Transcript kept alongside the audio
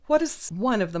What is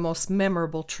one of the most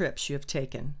memorable trips you have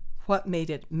taken? What made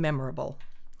it memorable?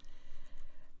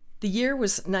 The year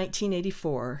was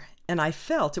 1984, and I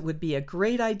felt it would be a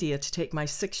great idea to take my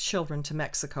 6 children to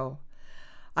Mexico.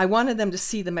 I wanted them to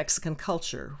see the Mexican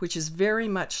culture, which is very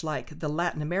much like the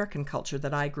Latin American culture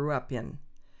that I grew up in.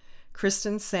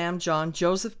 Kristen, Sam, John,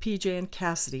 Joseph, PJ, and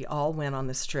Cassidy all went on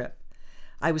this trip.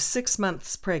 I was 6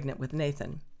 months pregnant with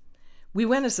Nathan. We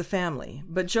went as a family,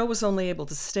 but Joe was only able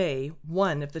to stay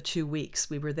one of the 2 weeks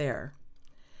we were there.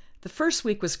 The first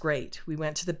week was great. We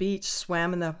went to the beach,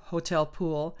 swam in the hotel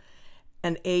pool,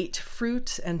 and ate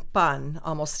fruit and pan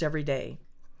almost every day.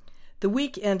 The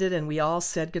week ended and we all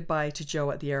said goodbye to Joe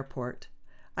at the airport.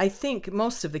 I think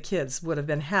most of the kids would have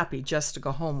been happy just to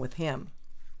go home with him.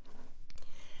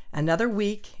 Another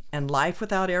week and life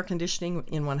without air conditioning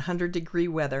in 100-degree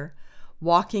weather,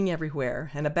 walking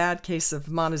everywhere, and a bad case of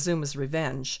Montezuma's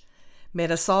revenge made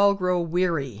us all grow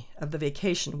weary of the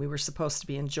vacation we were supposed to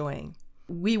be enjoying.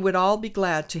 We would all be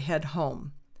glad to head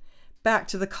home, back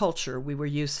to the culture we were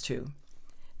used to.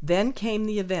 Then came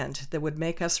the event that would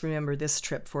make us remember this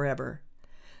trip forever.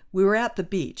 We were at the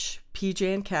beach.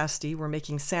 PJ and Cassidy were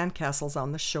making sandcastles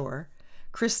on the shore.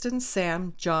 Kristen,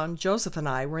 Sam, John, Joseph, and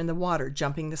I were in the water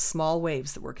jumping the small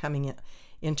waves that were coming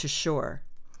into shore.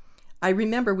 I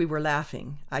remember we were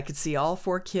laughing. I could see all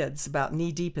 4 kids about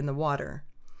knee-deep in the water.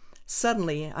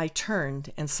 Suddenly, I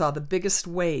turned and saw the biggest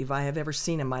wave I have ever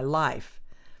seen in my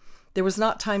life. There was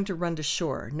not time to run to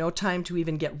shore, no time to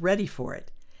even get ready for it.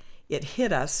 It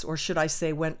hit us, or should I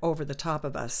say went over the top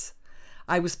of us.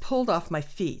 I was pulled off my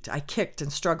feet. I kicked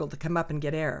and struggled to come up and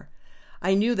get air.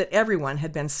 I knew that everyone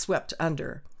had been swept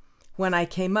under. When I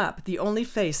came up, the only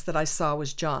face that I saw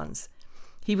was John's.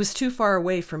 He was too far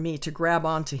away for me to grab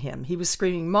onto him. He was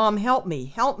screaming, "Mom, help me,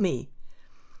 help me."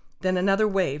 Then another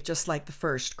wave, just like the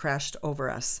first, crashed over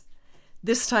us.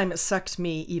 This time it sucked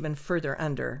me even further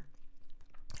under.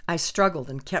 I struggled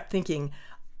and kept thinking,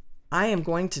 I am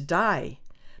going to die.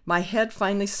 My head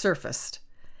finally surfaced,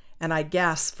 and I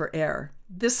gasped for air.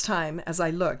 This time, as I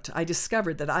looked, I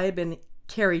discovered that I had been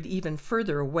carried even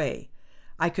further away.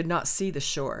 I could not see the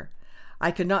shore. I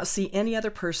could not see any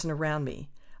other person around me.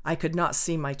 I could not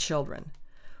see my children.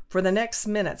 For the next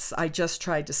minutes, I just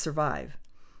tried to survive.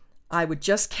 I would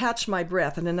just catch my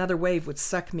breath and another wave would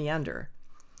suck me under.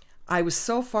 I was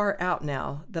so far out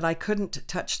now that I couldn't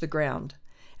touch the ground,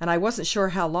 and I wasn't sure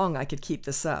how long I could keep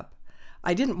this up.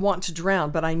 I didn't want to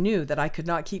drown, but I knew that I could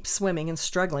not keep swimming and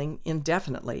struggling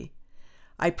indefinitely.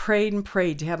 I prayed and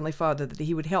prayed to Heavenly Father that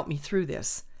He would help me through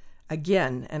this.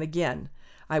 Again and again,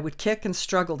 I would kick and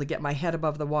struggle to get my head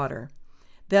above the water.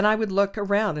 Then I would look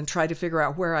around and try to figure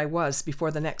out where I was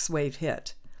before the next wave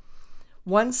hit.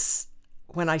 Once,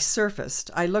 when I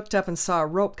surfaced, I looked up and saw a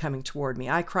rope coming toward me.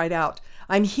 I cried out,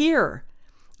 "I'm here!"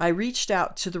 I reached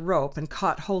out to the rope and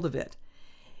caught hold of it.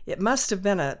 It must have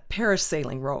been a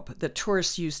parasailing rope that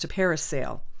tourists use to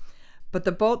parasail, but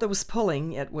the boat that was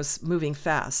pulling it was moving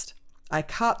fast. I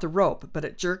caught the rope, but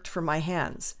it jerked from my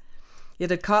hands. It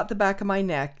had caught the back of my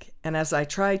neck, and as I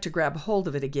tried to grab hold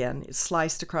of it again, it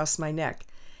sliced across my neck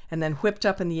and then whipped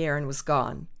up in the air and was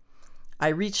gone. I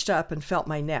reached up and felt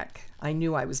my neck. I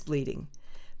knew I was bleeding.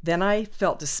 Then I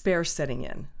felt despair setting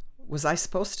in. Was I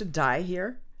supposed to die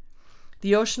here?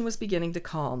 The ocean was beginning to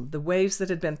calm. The waves that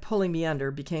had been pulling me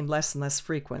under became less and less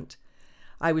frequent.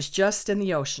 I was just in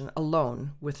the ocean,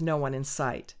 alone, with no one in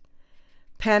sight.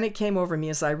 Panic came over me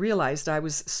as I realized I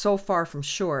was so far from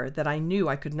shore that I knew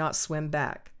I could not swim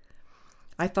back.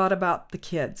 I thought about the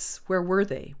kids. Where were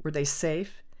they? Were they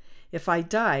safe? If I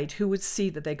died, who would see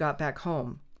that they got back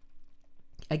home?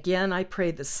 Again, I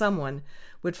prayed that someone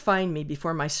would find me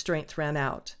before my strength ran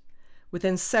out.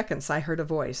 Within seconds, I heard a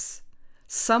voice.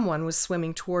 Someone was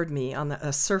swimming toward me on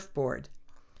a surfboard.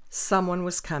 Someone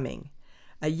was coming.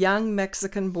 A young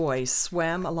Mexican boy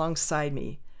swam alongside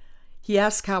me. He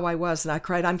asked how I was, and I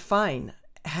cried, "I'm fine.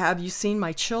 Have you seen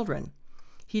my children?"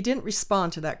 He didn't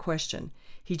respond to that question.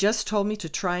 He just told me to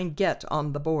try and get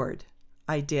on the board.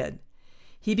 I did.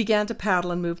 He began to paddle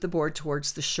and move the board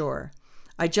towards the shore.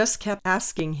 I just kept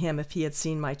asking him if he had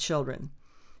seen my children.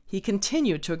 He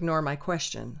continued to ignore my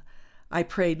question. I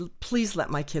prayed, "Please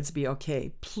let my kids be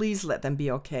okay. Please let them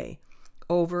be okay."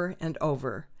 Over and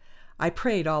over. I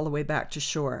prayed all the way back to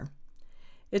shore.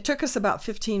 It took us about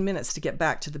 15 minutes to get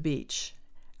back to the beach.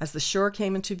 As the shore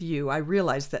came into view, I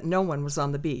realized that no one was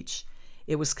on the beach.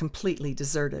 It was completely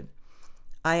deserted.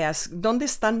 I asked, "¿Dónde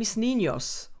están mis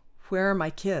niños?" Where are my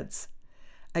kids?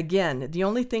 Again, the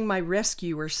only thing my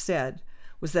rescuer said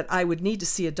was that I would need to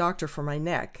see a doctor for my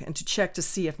neck and to check to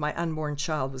see if my unborn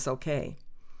child was okay.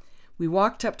 We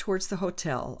walked up towards the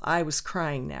hotel. I was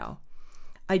crying now.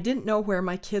 I didn't know where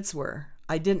my kids were.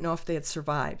 I didn't know if they had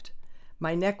survived.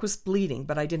 My neck was bleeding,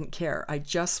 but I didn't care. I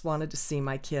just wanted to see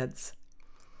my kids.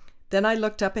 Then I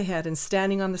looked up ahead, and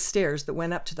standing on the stairs that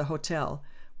went up to the hotel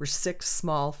were 6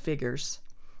 small figures.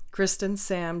 Kristen,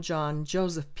 Sam, John,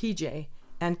 Joseph, PJ,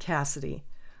 and Cassidy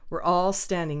were all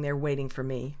standing there waiting for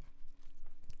me.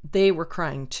 They were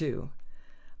crying too.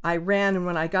 I ran, and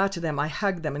when I got to them, I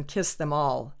hugged them and kissed them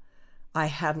all. I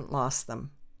hadn't lost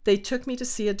them. They took me to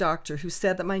see a doctor who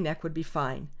said that my neck would be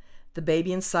fine. The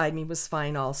baby inside me was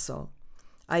fine also.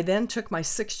 I then took my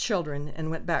 6 children and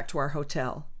went back to our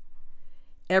hotel.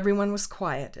 Everyone was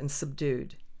quiet and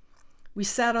subdued. We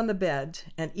sat on the bed,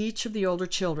 and each of the older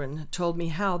children told me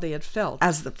how they had felt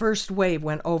as the first wave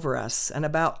went over us, and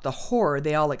about the horror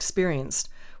they all experienced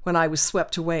when I was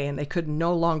swept away and they could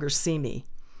no longer see me.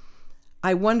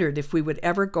 I wondered if we would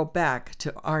ever go back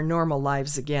to our normal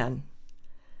lives again.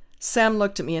 Sam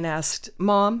looked at me and asked,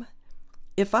 "Mom,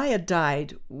 if I had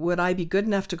died, would I be good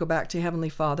enough to go back to Heavenly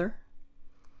Father?"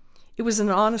 It was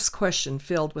an honest question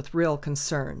filled with real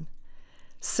concern.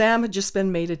 Sam had just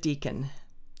been made a deacon.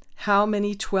 How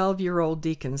many 12-year-old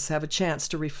deacons have a chance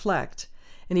to reflect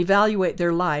and evaluate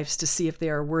their lives to see if they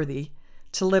are worthy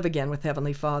to live again with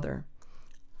Heavenly Father?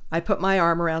 I put my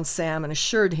arm around Sam and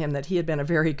assured him that he had been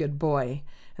a very good boy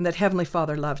and that Heavenly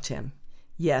Father loved him.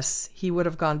 Yes, he would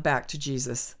have gone back to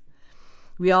Jesus.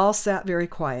 We all sat very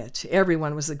quiet.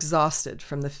 Everyone was exhausted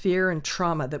from the fear and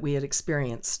trauma that we had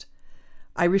experienced.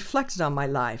 I reflected on my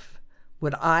life.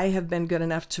 Would I have been good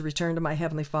enough to return to my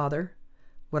Heavenly Father?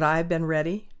 Would I have been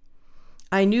ready?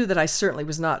 I knew that I certainly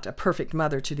was not a perfect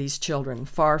mother to these children,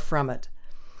 far from it.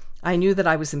 I knew that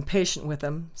I was impatient with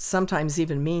them, sometimes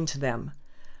even mean to them.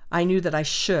 I knew that I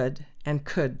should and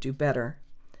could do better.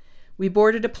 We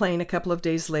boarded a plane a couple of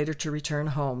days later to return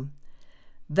home.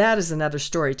 That is another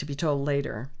story to be told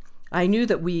later. I knew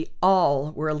that we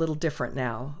all were a little different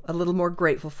now, a little more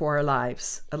grateful for our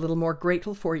lives, a little more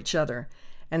grateful for each other,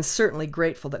 and certainly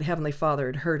grateful that Heavenly Father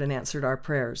had heard and answered our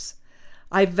prayers.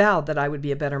 I vowed that I would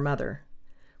be a better mother.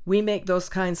 We make those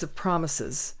kinds of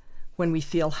promises when we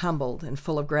feel humbled and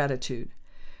full of gratitude.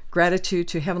 Gratitude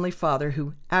to Heavenly Father,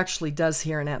 who actually does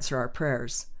hear and answer our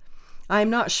prayers. I am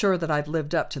not sure that I've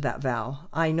lived up to that vow.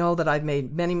 I know that I've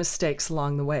made many mistakes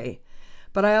along the way.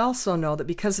 But I also know that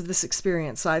because of this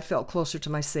experience, I've felt closer to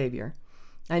my Savior.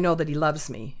 I know that He loves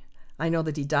me. I know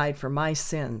that He died for my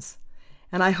sins.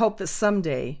 And I hope that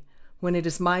someday, when it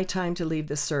is my time to leave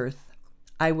this earth,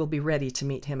 I will be ready to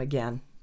meet Him again.